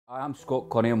I'm Scott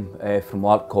Cunningham from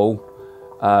Larkhall.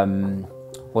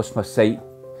 Lost my sight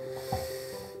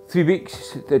 3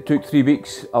 weeks. It took 3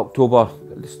 weeks. October,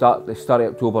 the start of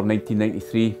October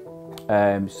 1993.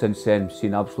 Since then,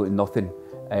 seen absolutely nothing.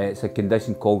 It's a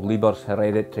condition called Leber's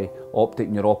hereditary optic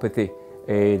neuropathy.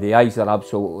 The eyes are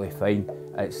absolutely fine.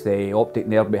 It's the optic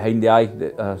nerve behind the eye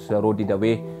that has eroded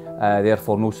away.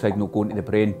 Therefore, no signal going to the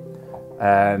brain.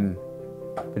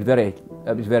 It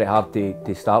was very hard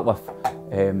to start with.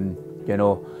 You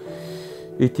know,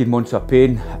 18 months of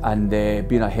pain and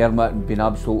being a hermit and being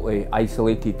absolutely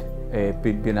isolated,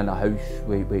 being in a house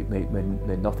with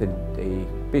nothing,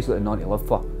 basically nothing to live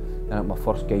for. And my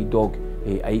first guide dog,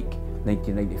 Ike,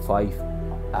 1995,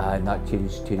 and that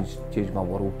changed my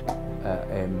world.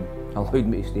 Allowed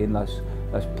me to stay in this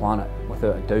planet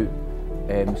without a doubt.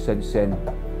 Since then,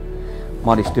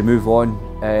 managed to move on.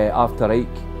 After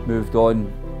Ike moved on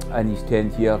in his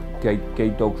 10th year,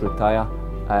 guide dogs retire.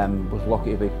 Was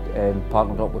lucky to be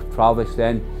partnered up with Travis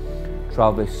then.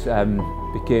 Travis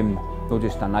became not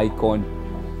just an icon,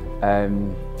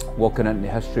 walking into the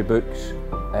history books.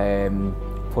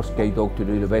 First guide dog to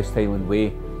do the West Highland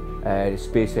Way, the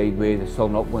Speyside Way, the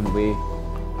Southern Upland Way.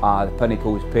 The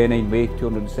pinnacle was Pennine Way,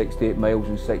 268 miles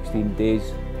in 16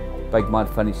 days. Big man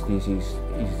finished his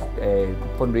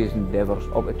fundraising endeavours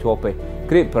up the top of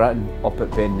Great Britain, up at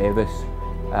Ben Nevis.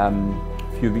 A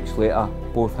few weeks later,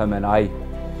 both him and I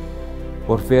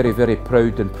were very, very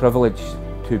proud and privileged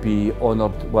to be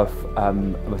honoured with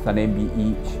an MBE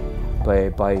each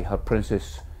by Her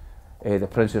Princess, the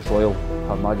Princess Royal,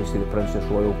 Her Majesty the Princess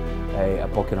Royal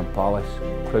at Buckingham Palace.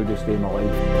 Proudest day of my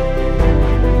life.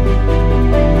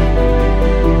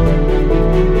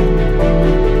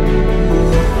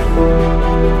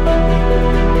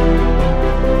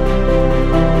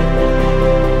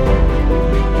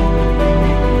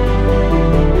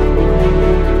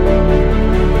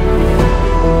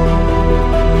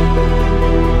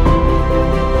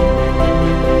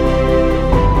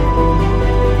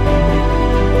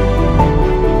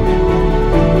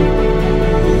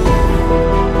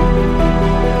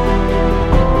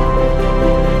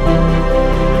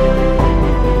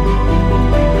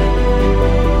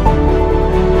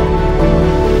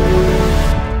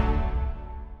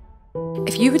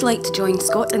 If you would like to join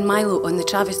Scott and Milo on the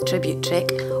Travis Tribute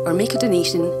Trek or make a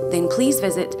donation, then please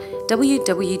visit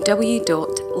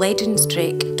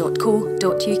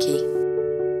www.legendstrek.co.uk.